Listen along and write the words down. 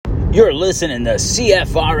You're listening to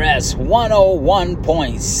CFRS 101.7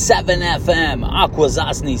 FM,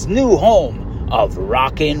 Akwesasne's new home of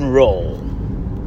rock and roll.